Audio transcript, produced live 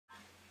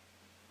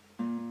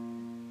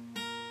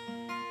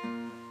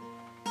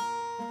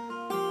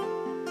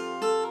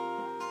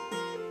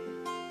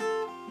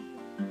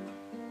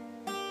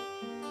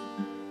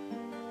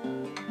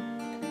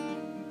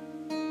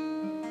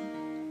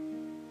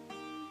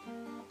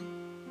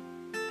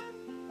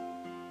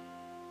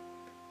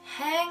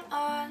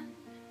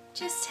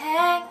just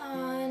hang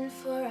on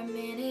for a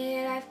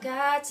minute, I've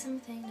got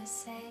something to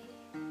say.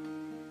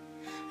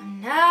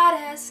 I'm not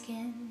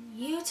asking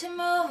you to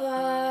move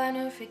on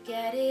or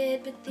forget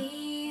it, but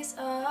these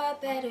are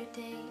better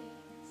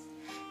days.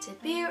 To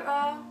be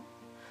wrong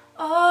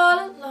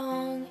all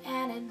along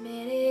and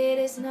admit it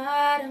is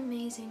not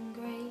amazing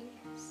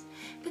grace,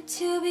 but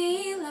to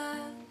be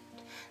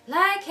loved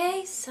like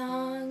a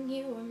song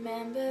you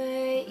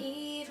remember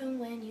even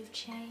when you've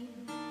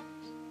changed.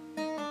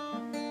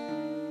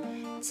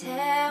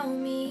 Tell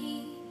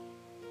me,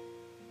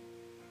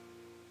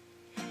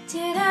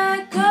 did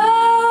I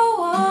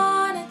go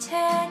on a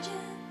tangent?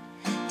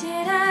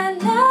 Did I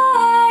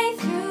lie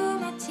through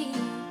my teeth?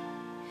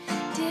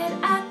 Did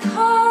I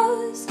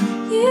cause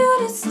you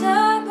to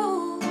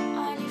stumble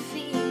on your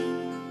feet?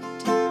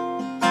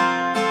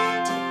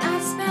 Did I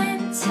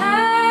spend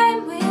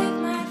time with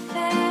my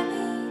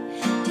family?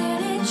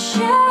 Did it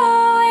show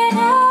when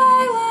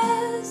I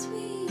was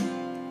weak?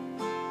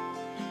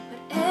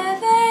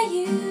 Whatever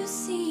you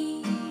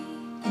see,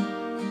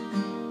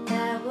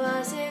 that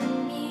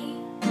wasn't me.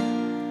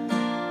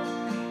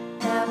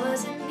 That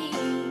wasn't me.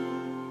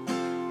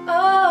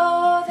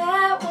 Oh,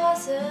 that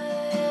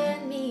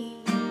wasn't me.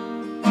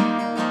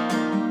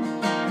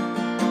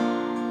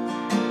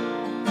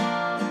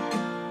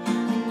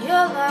 When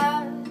you're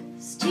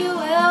lost, you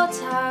will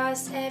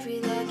toss every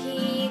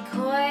lucky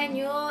coin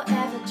you'll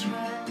ever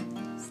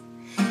trust,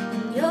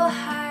 and you'll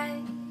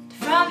hide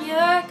from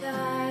your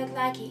God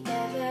like he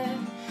ever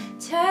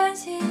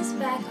turns his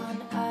back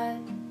on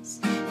us,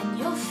 and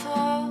you'll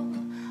fall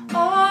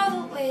all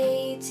the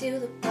way to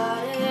the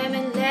bottom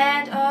and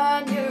land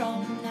on your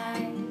own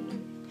night,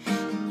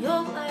 and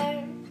you'll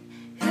learn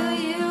who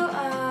you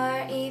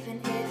are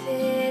even if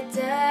it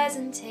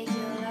doesn't take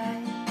your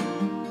life.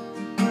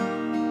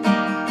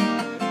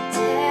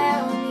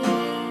 Tell me,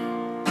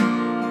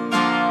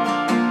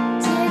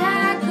 did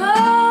I go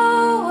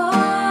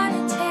on a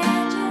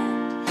tangent?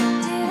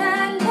 Did I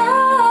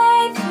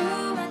lie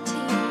through my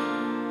teeth?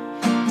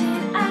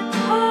 Did I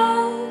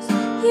cause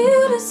you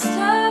to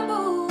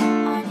stumble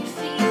on your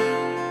feet?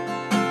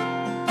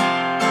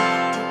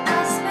 Did I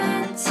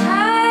spend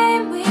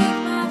time with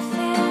my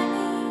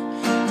family?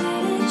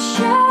 Did it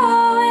show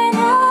when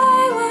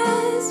I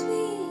was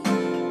weak?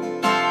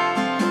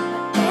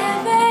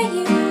 Whatever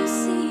you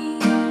see,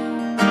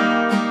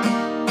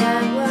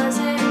 that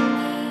wasn't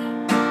me.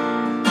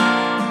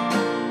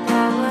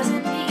 That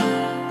wasn't me.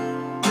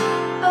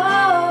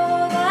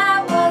 Oh, that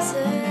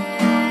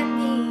wasn't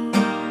me.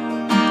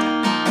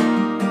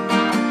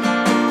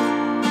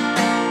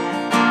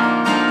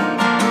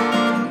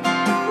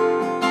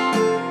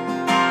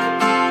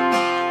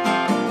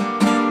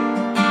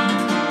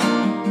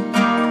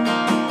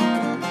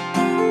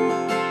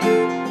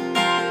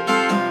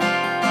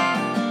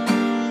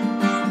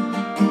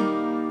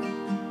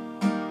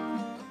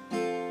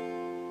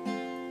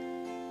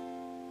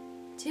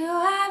 Do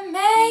I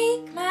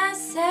make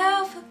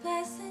myself a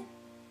blessing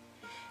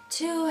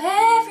to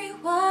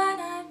everyone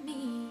I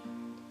meet?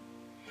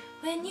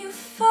 When you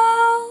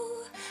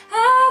fall,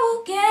 I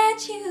will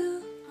get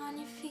you on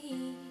your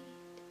feet.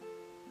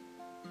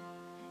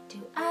 Do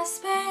I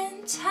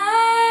spend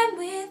time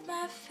with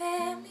my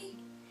family?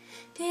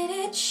 Did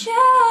it show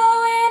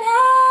when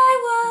I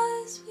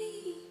was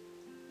weak?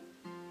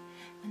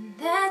 When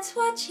that's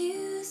what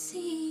you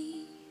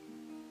see,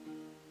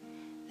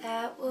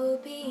 that will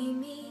be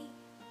me.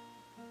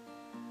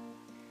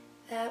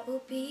 That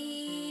will be